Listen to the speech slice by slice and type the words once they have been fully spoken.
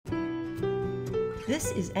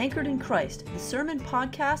This is Anchored in Christ, the sermon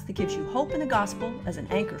podcast that gives you hope in the gospel as an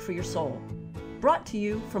anchor for your soul. Brought to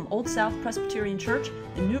you from Old South Presbyterian Church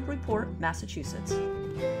in Newburyport, Massachusetts.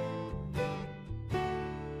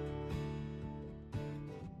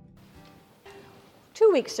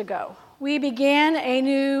 Two weeks ago, we began a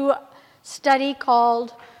new study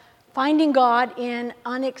called Finding God in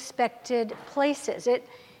Unexpected Places. It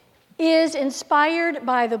is inspired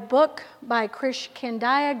by the book by Krish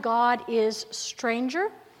Kandiah, God is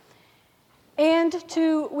Stranger. And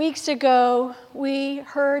 2 weeks ago, we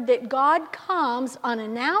heard that God comes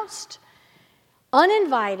unannounced,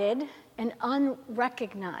 uninvited, and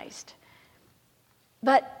unrecognized.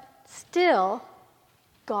 But still,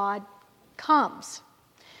 God comes.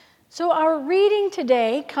 So our reading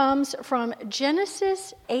today comes from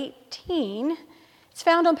Genesis 18. It's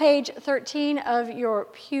found on page 13 of your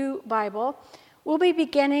Pew Bible. We'll be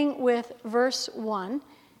beginning with verse 1.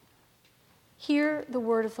 Hear the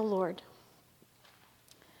word of the Lord.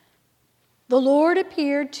 The Lord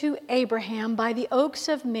appeared to Abraham by the oaks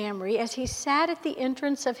of Mamre as he sat at the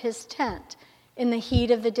entrance of his tent in the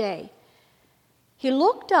heat of the day. He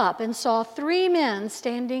looked up and saw 3 men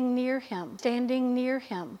standing near him.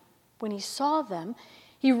 When he saw them,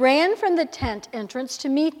 he ran from the tent entrance to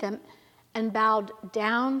meet them and bowed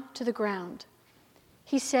down to the ground.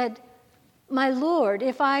 He said, "My Lord,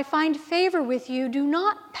 if I find favor with you, do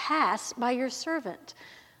not pass by your servant.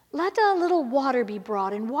 Let a little water be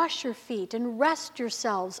brought and wash your feet and rest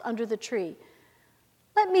yourselves under the tree.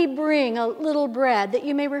 Let me bring a little bread that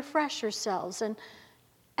you may refresh yourselves, and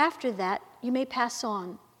after that you may pass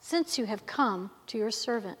on, since you have come to your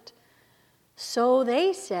servant." So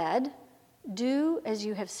they said, "Do as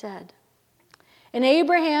you have said." And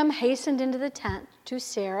Abraham hastened into the tent to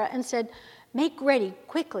Sarah and said, "Make ready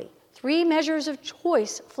quickly 3 measures of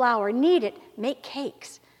choice flour. Knead it, make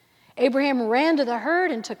cakes." Abraham ran to the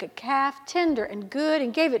herd and took a calf, tender and good,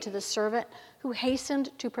 and gave it to the servant who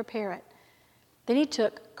hastened to prepare it. Then he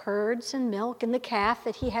took curds and milk and the calf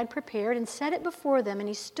that he had prepared and set it before them, and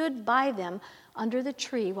he stood by them under the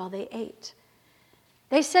tree while they ate.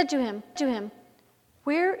 They said to him,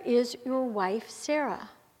 "Where is your wife Sarah?"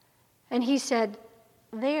 And he said,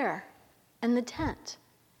 "There, in the tent."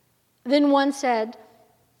 Then one said,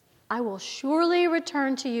 "I will surely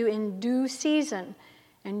return to you in due season,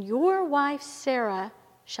 and your wife Sarah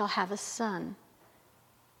shall have a son."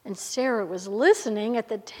 And Sarah was listening at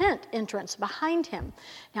the tent entrance behind him.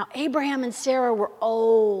 Now Abraham and Sarah were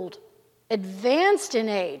old, advanced in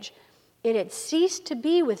age. It had ceased to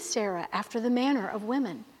be with Sarah after the manner of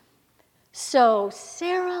women. So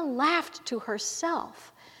Sarah laughed to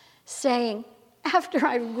herself, saying, "After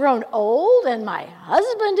I've grown old and my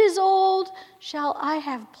husband is old, shall I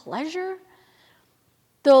have pleasure?"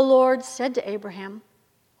 The Lord said to Abraham,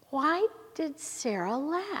 "Why did Sarah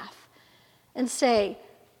laugh and say,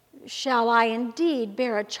 'Shall I indeed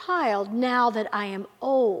bear a child now that I am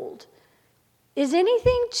old?' Is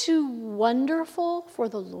anything too wonderful for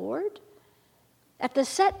the Lord? At the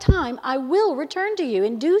set time I will return to you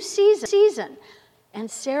in due season, and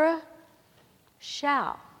Sarah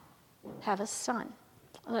shall have a son."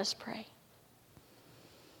 Let's pray.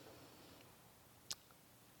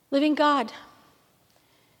 Living God,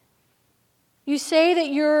 you say that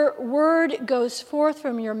your word goes forth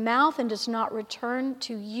from your mouth and does not return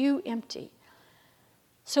to you empty.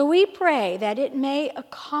 So we pray that it may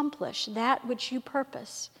accomplish that which you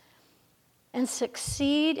purpose and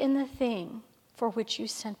succeed in the thing for which you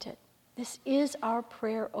sent it. This is our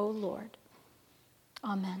prayer, O Lord.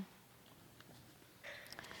 Amen.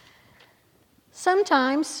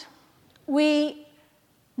 Sometimes we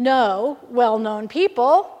know well-known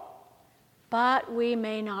people, but we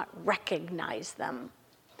may not recognize them.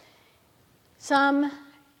 Some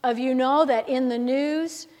of you know that in the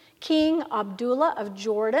news, King Abdullah of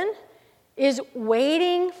Jordan is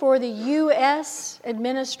waiting for the U.S.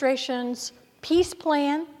 administration's peace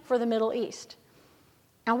plan for the Middle East.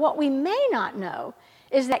 Now, what we may not know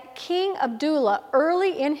is that King Abdullah,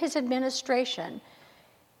 early in his administration,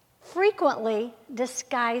 frequently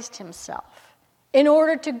disguised himself in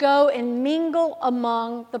order to go and mingle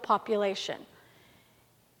among the population.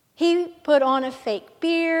 He put on a fake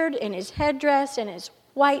beard and his headdress and his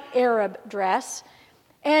white Arab dress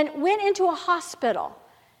and went into a hospital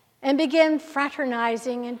and began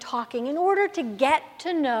fraternizing and talking in order to get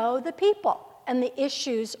to know the people and the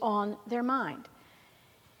issues on their mind.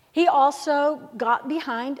 He also got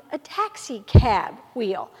behind a taxi cab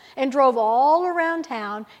wheel and drove all around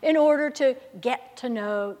town in order to get to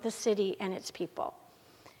know the city and its people.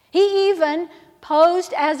 He even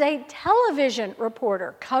posed as a television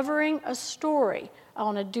reporter covering a story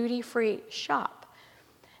on a duty-free shop.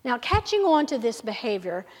 Now, catching on to this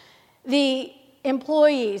behavior, the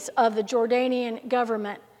employees of the Jordanian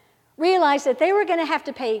government realized that they were going to have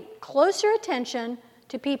to pay closer attention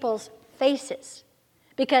to people's faces.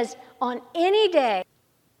 Because on any day,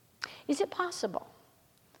 is it possible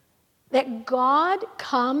that God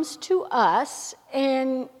comes to us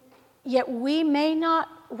and yet we may not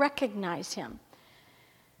recognize him?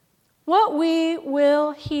 What we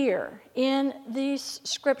will hear in this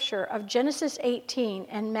scripture of Genesis 18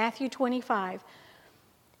 and Matthew 25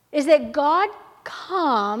 is that God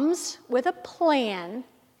comes with a plan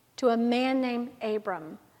to a man named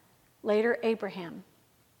Abram, later Abraham.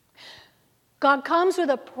 God comes with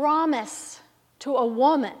a promise to a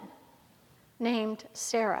woman named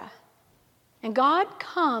Sarah. And God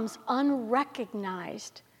comes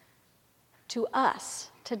unrecognized to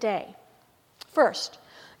us today. First,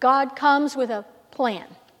 God comes with a plan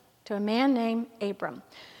to a man named Abram.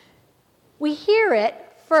 We hear it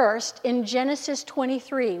first in Genesis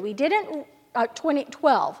 23. We didn't,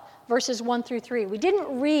 12, verses 1 through 3. We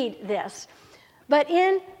didn't read this. But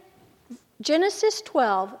in Genesis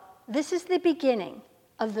 12, this is the beginning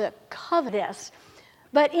of the covenant.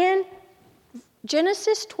 But in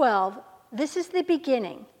Genesis 12, this is the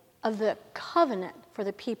beginning of the covenant for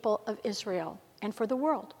the people of Israel and for the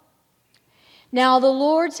world. Now the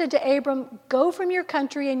Lord said to Abram, "Go from your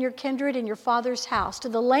country and your kindred and your father's house to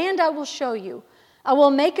the land I will show you. I will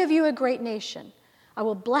make of you a great nation. I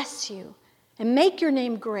will bless you and make your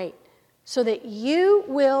name great, so that you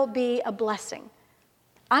will be a blessing.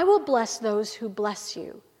 I will bless those who bless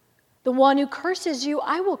you. The one who curses you,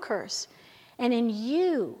 I will curse. And in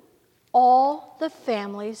you, all the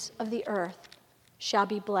families of the earth shall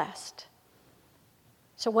be blessed."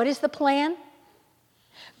 So what is the plan?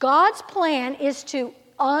 God's plan is to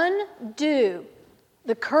undo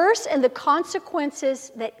the curse and the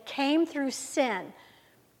consequences that came through sin.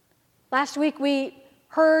 Last week we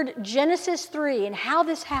heard Genesis 3 and how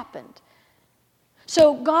this happened.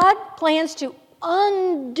 So God plans to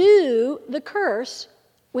undo the curse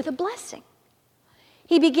with a blessing.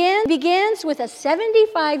 He begins with a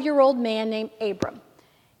 75-year-old man named Abram.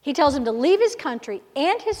 He tells him to leave his country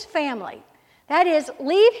and his family. That is,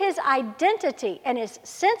 leave his identity and his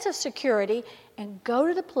sense of security and go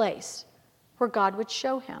to the place where God would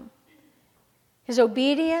show him. His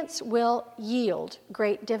obedience will yield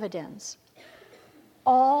great dividends.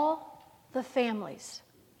 All the families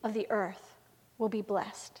of the earth will be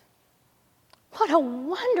blessed. What a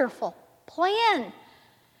wonderful plan.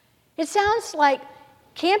 It sounds like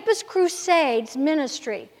Campus Crusades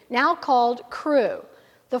ministry, now called Cru.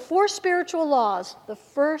 The 4 spiritual laws. The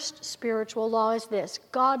first spiritual law is this: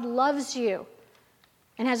 God loves you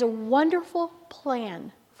and has a wonderful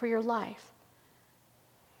plan for your life.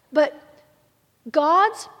 But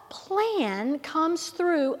God's plan comes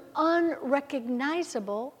through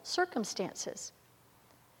unrecognizable circumstances.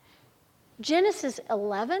 Genesis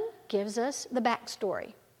 11 gives us the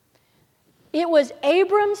backstory. It was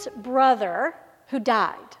Abram's brother who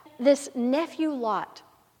died, this nephew Lot,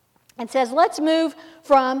 and says, let's move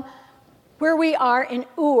from where we are in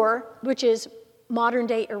Ur, which is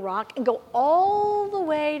modern-day Iraq, and go all the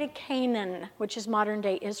way to Canaan, which is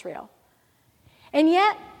modern-day Israel. And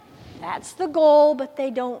yet, that's the goal, but they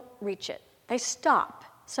don't reach it. They stop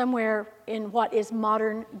somewhere in what is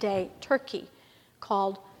modern-day Turkey,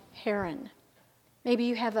 called Haran. Maybe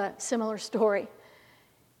you have a similar story.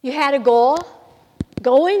 You had a goal,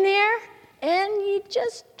 going there, and you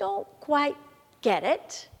just don't quite get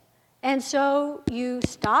it. And so you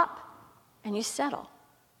stop and you settle.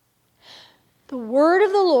 The word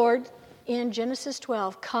of the Lord in Genesis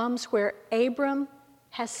 12 comes where Abram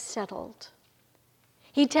has settled.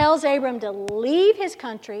 He tells Abram to leave his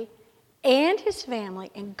country and his family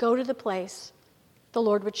and go to the place the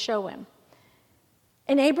Lord would show him.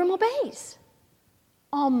 And Abram obeys.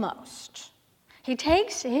 Almost. He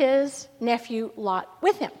takes his nephew Lot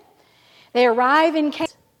with him. They arrive in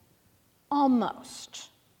Canaan. Almost.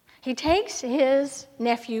 He takes his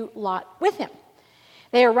nephew Lot with him.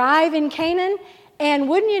 They arrive in Canaan, and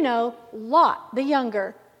wouldn't you know, Lot, the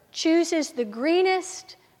younger, chooses the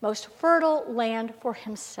greenest, most fertile land for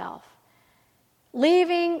himself,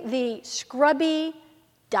 leaving the scrubby,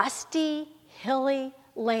 dusty, hilly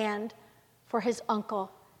land for his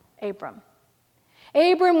uncle Abram.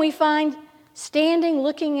 Abram, we find standing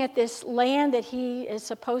looking at this land that he is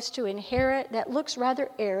supposed to inherit that looks rather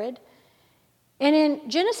arid. And in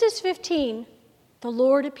Genesis 15, the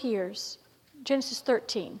Lord appears. Genesis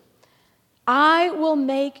 13, I will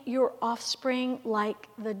make your offspring like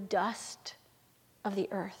the dust of the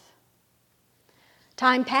earth.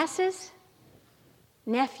 Time passes.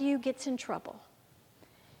 Nephew gets in trouble.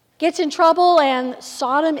 gets in trouble, and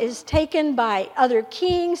Sodom is taken by other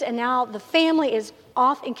kings, and now the family is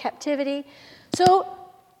off in captivity. So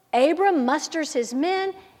Abram musters his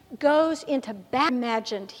men, goes into battle.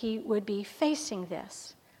 Imagined he would be facing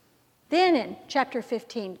this. Then in chapter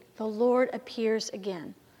 15, the Lord appears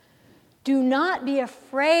again. Do not be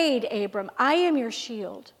afraid, Abram. I am your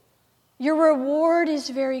shield. Your reward is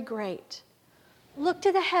very great. Look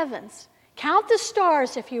to the heavens. Count the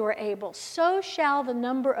stars if you are able. So shall the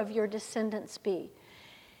number of your descendants be.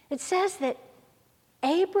 It says that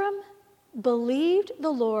Abram believed the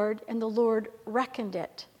Lord, and the Lord reckoned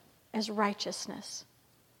it as righteousness.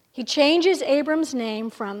 He changes Abram's name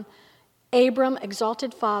from Abram,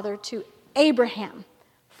 exalted father, to Abraham,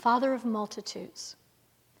 father of multitudes.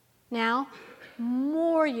 Now,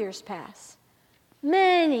 more years pass.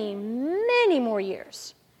 Many, many more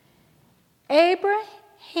years.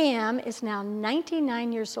 Abraham is now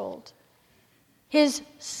 99 years old. His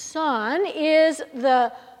son is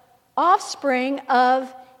the offspring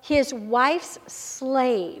of his wife's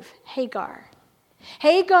slave, Hagar.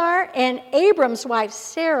 Hagar and Abram's wife,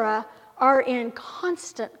 Sarah, are in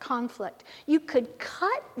constant conflict. You could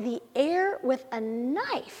cut the air with a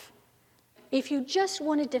knife if you just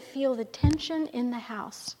wanted to feel the tension in the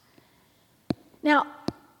house. Now,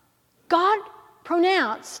 God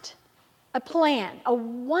pronounced a plan, a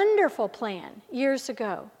wonderful plan, years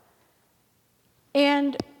ago.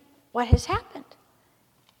 And what has happened?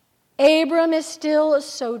 Abram is still a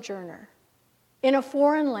sojourner in a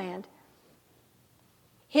foreign land.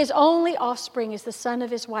 His only offspring is the son of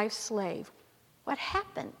his wife's slave. What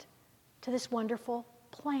happened to this wonderful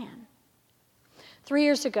plan? 3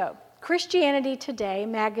 years ago, Christianity Today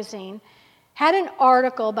magazine had an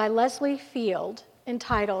article by Leslie Field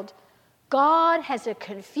entitled, God Has a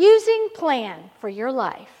Confusing Plan for Your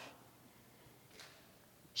Life.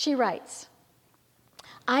 She writes,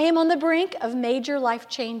 I am on the brink of major life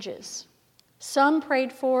changes. Some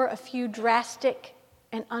prayed for, a few drastic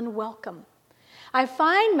and unwelcome. I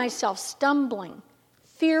find myself stumbling,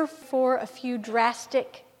 fear for a few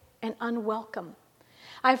drastic and unwelcome.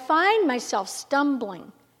 I find myself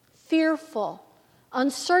stumbling, fearful,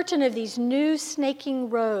 uncertain of these new snaking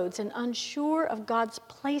roads and unsure of God's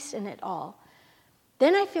place in it all.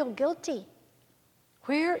 Then I feel guilty.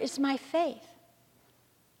 Where is my faith?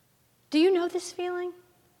 Do you know this feeling?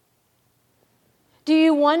 Do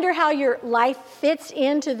you wonder how your life fits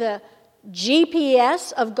into the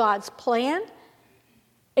GPS of God's plan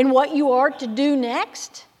and what you are to do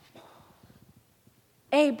next?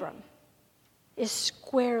 Abram is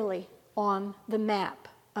squarely on the map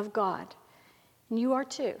of God, and you are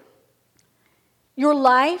too. Your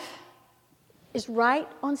life is right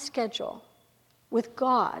on schedule with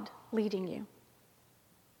God leading you.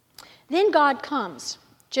 Then God comes,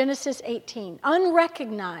 Genesis 18,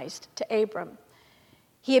 unrecognized to Abram.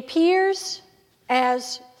 He appears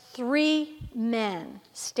as 3 men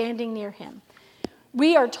standing near him.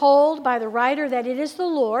 We are told by the writer that it is the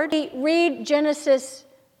Lord. We read Genesis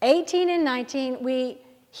 18 and 19. We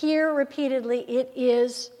hear repeatedly, it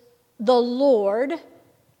is the Lord.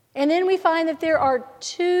 And then we find that there are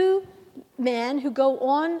 2 men who go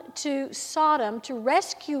on to Sodom to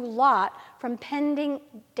rescue Lot from pending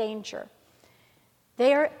danger.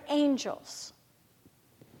 They are angels.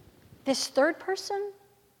 This third person,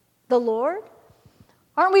 the Lord,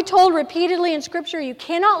 aren't we told repeatedly in Scripture, you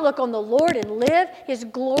cannot look on the Lord and live, his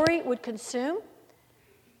glory would consume?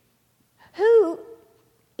 Who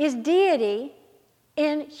is deity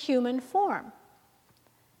in human form?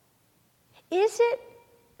 Is it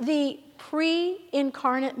the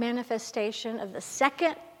pre-incarnate manifestation of the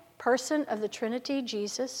second person of the Trinity,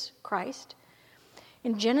 Jesus Christ?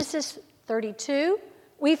 In Genesis 32,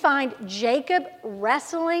 we find Jacob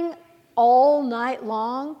wrestling all night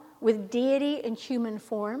long with deity in human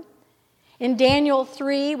form. In Daniel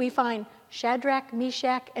 3, we find Shadrach,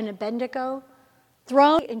 Meshach, and Abednego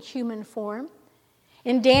thrown in human form.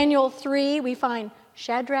 In Daniel 3, we find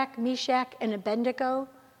Shadrach, Meshach, and Abednego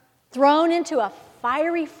thrown into a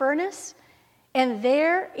fiery furnace, and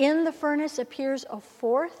there in the furnace appears a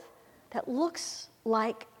fourth that looks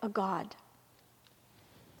like a god.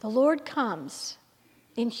 The Lord comes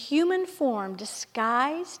in human form,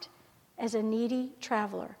 disguised as a needy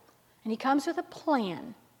traveler. And he comes with a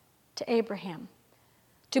plan to Abraham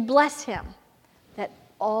to bless him, that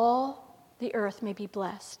all the earth may be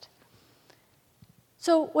blessed.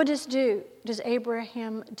 So what does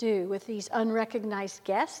Abraham do with these unrecognized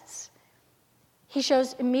guests? He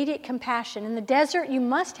shows immediate compassion. In the desert, you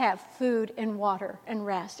must have food and water and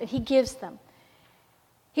rest, and he gives them.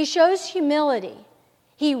 He shows humility.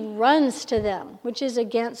 He runs to them, which is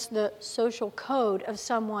against the social code of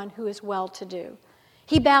someone who is well-to-do.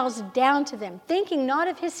 He bows down to them, thinking not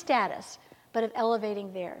of his status, but of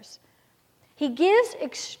elevating theirs. He gives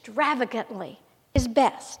extravagantly his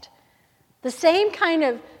best, the same kind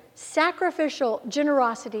of sacrificial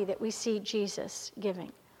generosity that we see Jesus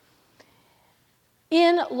giving.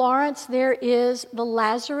 In Lawrence, there is the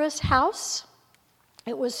Lazarus House.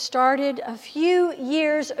 It was started a few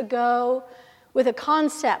years ago with a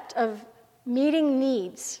concept of meeting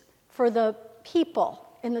needs for the people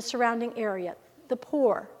in the surrounding area, the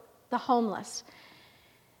poor, the homeless.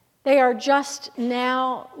 They are just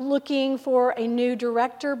now looking for a new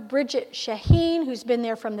director. Bridget Shaheen, who's been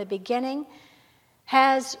there from the beginning,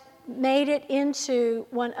 has made it into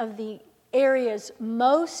one of the area's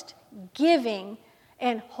most giving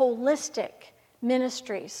and holistic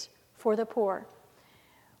ministries for the poor.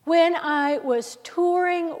 When I was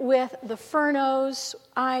touring with the Furnos,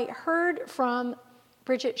 I heard from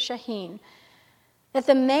Bridget Shaheen that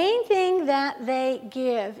the main thing that they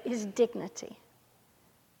give is dignity.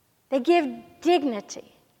 They give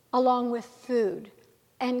dignity along with food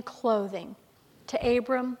and clothing to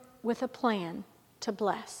Abram with a plan to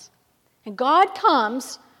bless. And God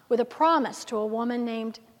comes with a promise to a woman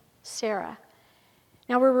named Sarah.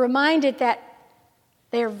 Now we're reminded that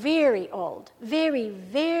they're very old, very,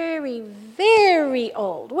 very, very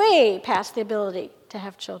old, way past the ability to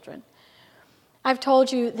have children. I've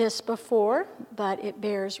told you this before, but it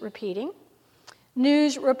bears repeating.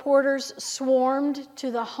 News reporters swarmed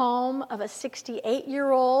to the home of a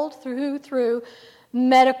 68-year-old who, through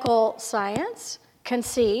medical science,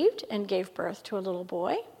 conceived and gave birth to a little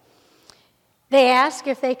boy. They asked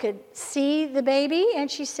if they could see the baby,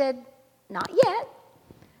 and she said, "Not yet."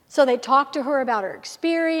 So they talked to her about her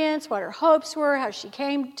experience, what her hopes were, how she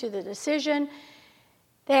came to the decision.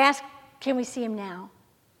 They asked, "Can we see him now?"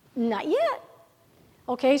 "Not yet."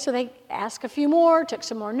 Okay, so they asked a few more, took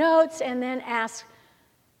some more notes, and then asked,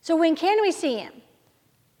 "So when can we see him?"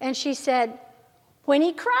 And she said, "When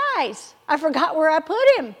he cries. I forgot where I put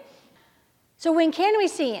him." "So when can we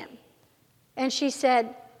see him?" And she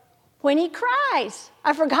said, "When he cries.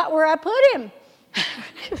 I forgot where I put him."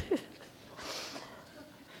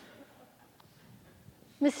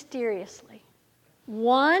 Mysteriously,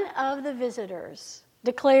 one of the visitors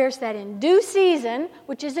declares that in due season,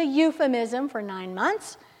 which is a euphemism for 9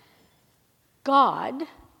 months, God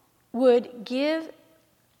would give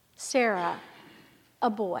Sarah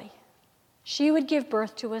a boy. She would give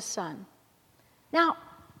birth to a son. Now,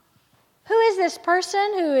 who is this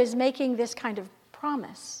person who is making this kind of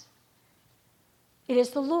promise? It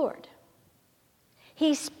is the Lord.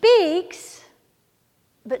 He speaks,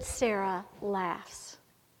 but Sarah laughs.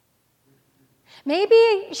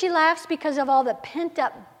 Maybe she laughs because of all the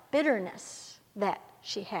pent-up bitterness that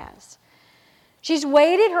she has. She's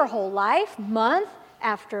waited her whole life, month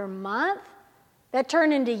after month, that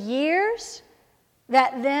turned into years,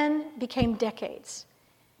 that then became decades.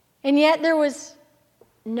 And yet there was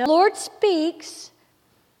no... The Lord speaks,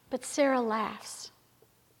 but Sarah laughs.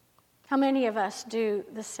 How many of us do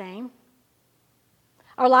the same?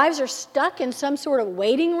 Our lives are stuck in some sort of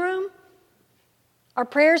waiting room. Our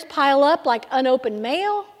prayers pile up like unopened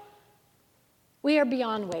mail. We are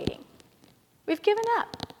beyond waiting. We've given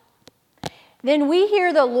up. Then we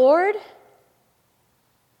hear the Lord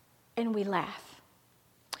and we laugh.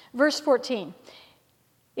 Verse 14.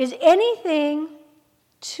 Is anything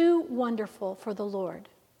too wonderful for the Lord?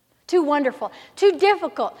 Too wonderful, too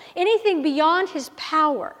difficult, anything beyond his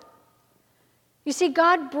power? You see,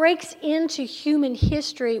 God breaks into human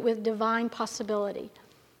history with divine possibility.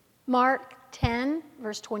 Mark 10,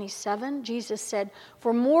 verse 27, Jesus said,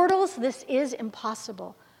 "For mortals this is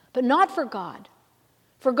impossible, but not for God.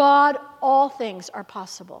 For God all things are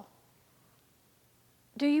possible."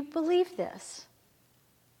 Do you believe this?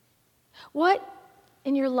 What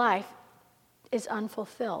in your life is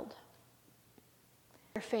unfulfilled?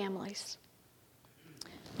 Your families.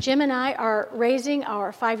 Jim and I are raising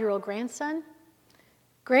our 5-year-old grandson.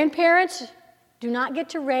 Grandparents do not get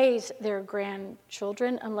to raise their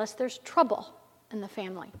grandchildren unless there's trouble in the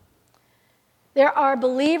family. There are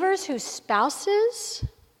believers whose spouses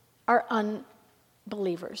are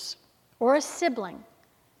unbelievers or a sibling.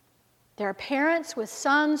 There are parents with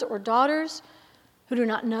sons or daughters who do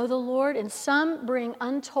not know the Lord, and some bring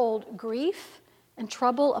untold grief and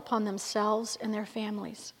trouble upon themselves and their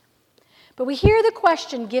families. But we hear the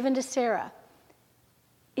question given to Sarah,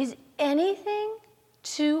 is anything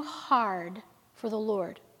too hard for the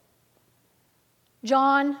Lord?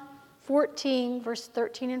 John 14, verse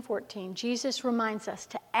 13 and 14, Jesus reminds us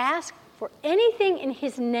to ask for anything in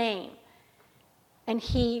his name, and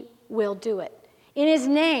he will do it. In his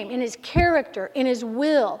name, in his character, in his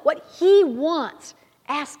will, what he wants,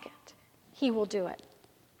 ask it. He will do it.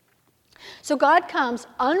 So God comes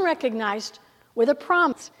unrecognized with a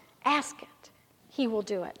promise. Ask it. He will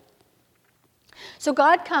do it. So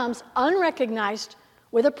God comes unrecognized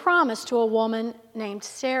with a promise to a woman named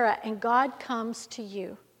Sarah, and God comes to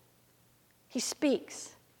you. He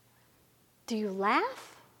speaks. Do you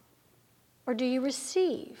laugh or do you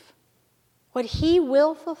receive what he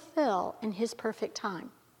will fulfill in his perfect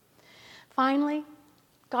time? Finally,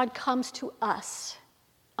 God comes to us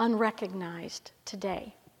unrecognized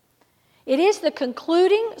today. It is the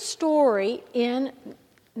concluding story in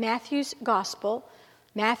Matthew's Gospel,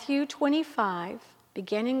 Matthew 25,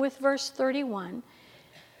 beginning with verse 31.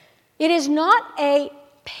 It is not a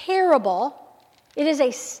parable. It is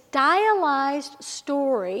a stylized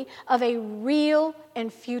story of a real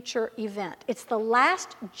and future event. It's the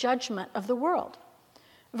last judgment of the world.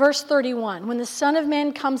 Verse 31, when the Son of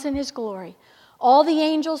Man comes in his glory, all the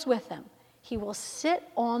angels with him, he will sit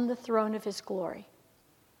on the throne of his glory.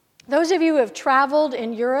 Those of you who have traveled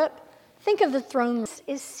in Europe, think of the throne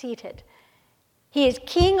is seated. He is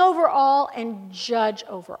king over all and judge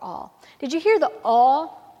over all. Did you hear the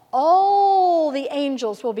all? All the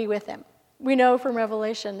angels will be with him. We know from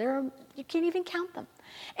Revelation, you can't even count them.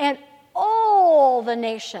 And all the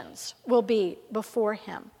nations will be before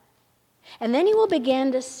him. And then he will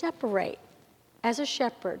begin to separate, as a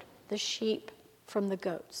shepherd, the sheep from the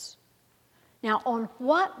goats. Now, on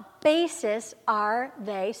what basis are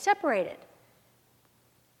they separated?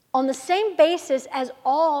 On the same basis as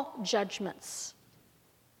all judgments,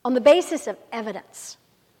 on the basis of evidence.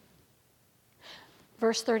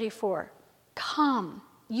 Verse 34, come,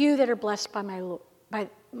 you that are blessed by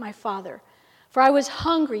my Father. For I was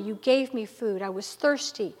hungry, you gave me food. I was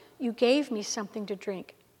thirsty, you gave me something to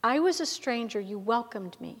drink. I was a stranger, you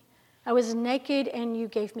welcomed me. I was naked, and you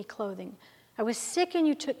gave me clothing. I was sick, and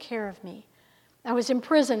you took care of me. I was in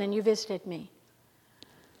prison, and you visited me.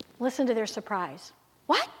 Listen to their surprise.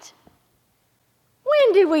 What?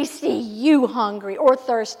 When did we see you hungry or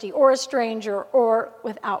thirsty or a stranger or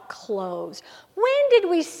without clothes? When did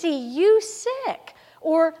we see you sick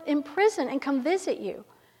or in prison and come visit you?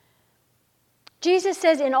 Jesus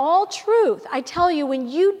says, in all truth, I tell you, when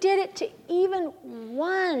you did it to even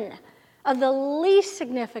one of the least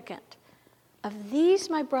significant of these,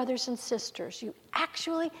 my brothers and sisters, you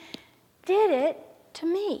actually did it to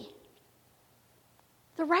me.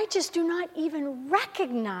 The righteous do not even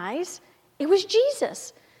recognize it was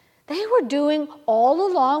Jesus. They were doing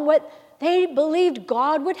all along what they believed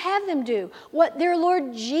God would have them do, what their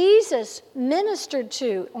Lord Jesus ministered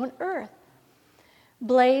to on earth.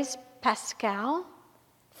 Blaise Pascal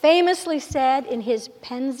famously said in his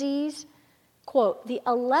Pensies, quote, the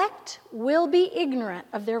elect will be ignorant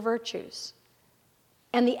of their virtues,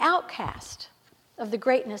 and the outcast of the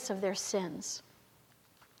greatness of their sins.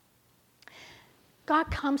 God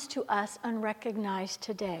comes to us unrecognized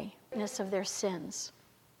today, of their sins.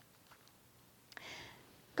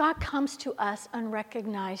 God comes to us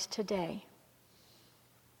unrecognized today.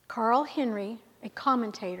 Carl Henry, a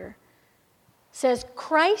commentator, says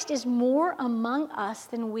Christ is more among us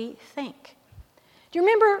than we think. Do you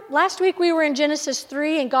remember last week we were in Genesis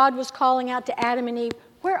 3 and God was calling out to Adam and Eve,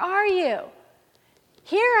 where are you?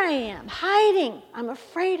 Here I am, hiding. I'm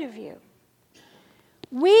afraid of you.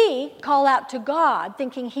 We call out to God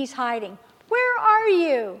thinking he's hiding. Where are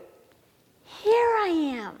you? Here I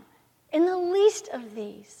am, in the least of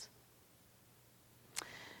these.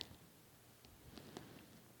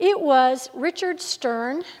 It was Richard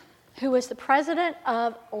Stern, who was the president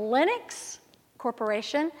of Lennox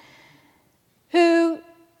Corporation,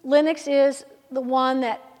 Lennox is the one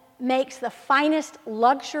that makes the finest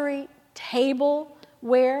luxury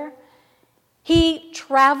tableware. He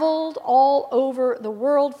traveled all over the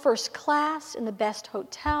world, first class, in the best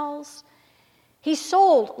hotels. He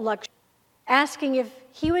sold luxury, asking if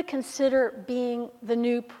he would consider being the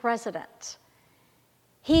new president.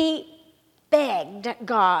 He begged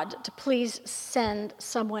God to please send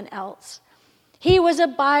someone else. He was a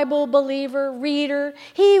Bible believer, reader.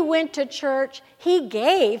 He went to church. He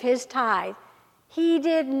gave his tithe. He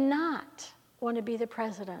did not want to be the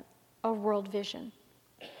president of World Vision.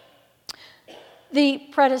 The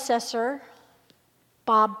predecessor,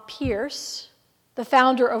 Bob Pierce, the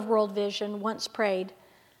founder of World Vision, once prayed,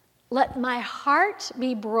 "Let my heart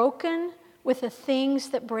be broken with the things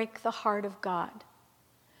that break the heart of God."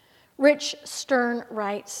 Rich Stern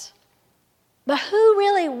writes, "But who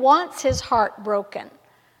really wants his heart broken?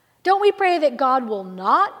 Don't we pray that God will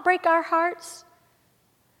not break our hearts?"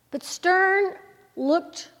 But Stern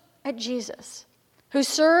looked at Jesus, who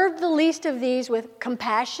served the least of these with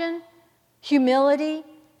compassion, humility,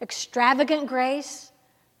 extravagant grace,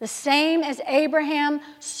 the same as Abraham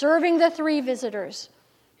serving the 3 visitors.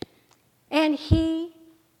 And he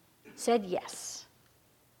said yes.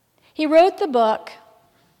 He wrote the book,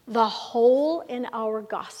 The Hole in Our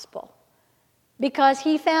Gospel, because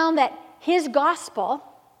he found that his gospel,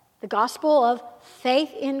 the gospel of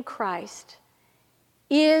faith in Christ,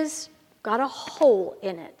 is got a hole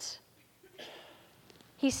in it.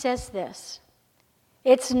 He says this: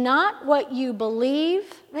 it's not what you believe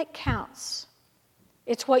that counts.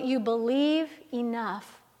 It's what you believe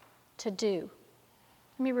enough to do.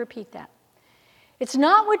 Let me repeat that. It's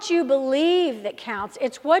not what you believe that counts.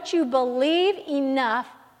 It's what you believe enough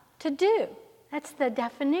to do. That's the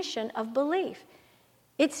definition of belief.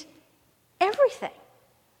 It's everything.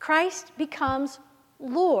 Christ becomes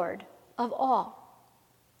Lord of all.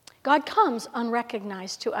 God comes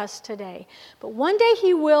unrecognized to us today, but one day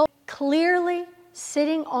he will, clearly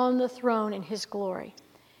sitting on the throne in his glory.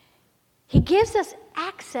 He gives us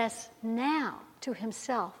access now to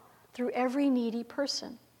himself through every needy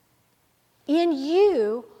person. In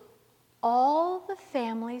you, all the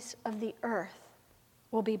families of the earth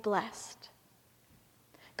will be blessed.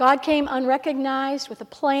 God came unrecognized with a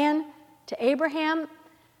plan to Abraham,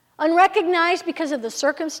 unrecognized because of the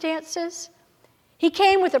circumstances. He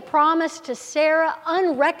came with a promise to Sarah,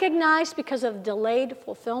 unrecognized because of delayed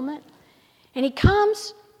fulfillment. And he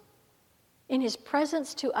comes in his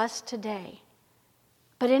presence to us today,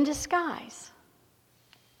 but in disguise.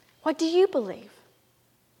 What do you believe?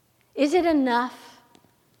 Is it enough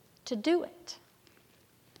to do it?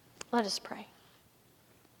 Let us pray.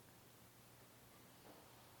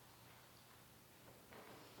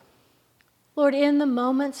 Lord, in the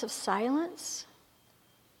moments of silence,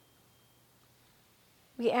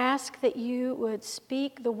 we ask that you would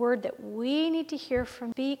speak the word that we need to hear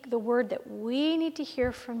from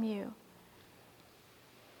you.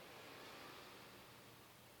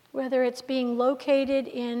 Whether it's being located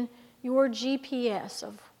in your GPS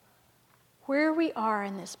of where we are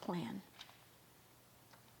in this plan,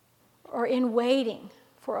 or in waiting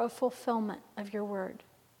for a fulfillment of your word,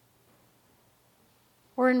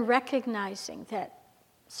 or in recognizing that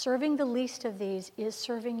serving the least of these is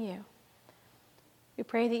serving you. We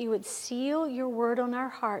pray that you would seal your word on our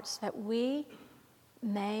hearts that we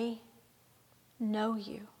may know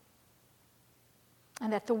you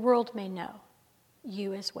and that the world may know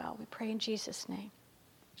you as well. We pray in Jesus' name.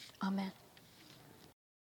 Amen.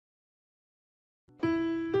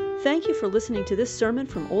 Thank you for listening to this sermon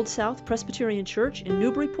from Old South Presbyterian Church in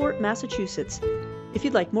Newburyport, Massachusetts. If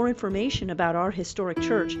you'd like more information about our historic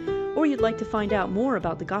church, or you'd like to find out more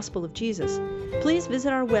about the gospel of Jesus, please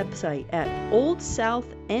visit our website at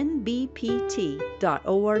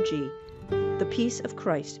oldsouthnbpt.org. The peace of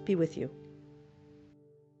Christ be with you.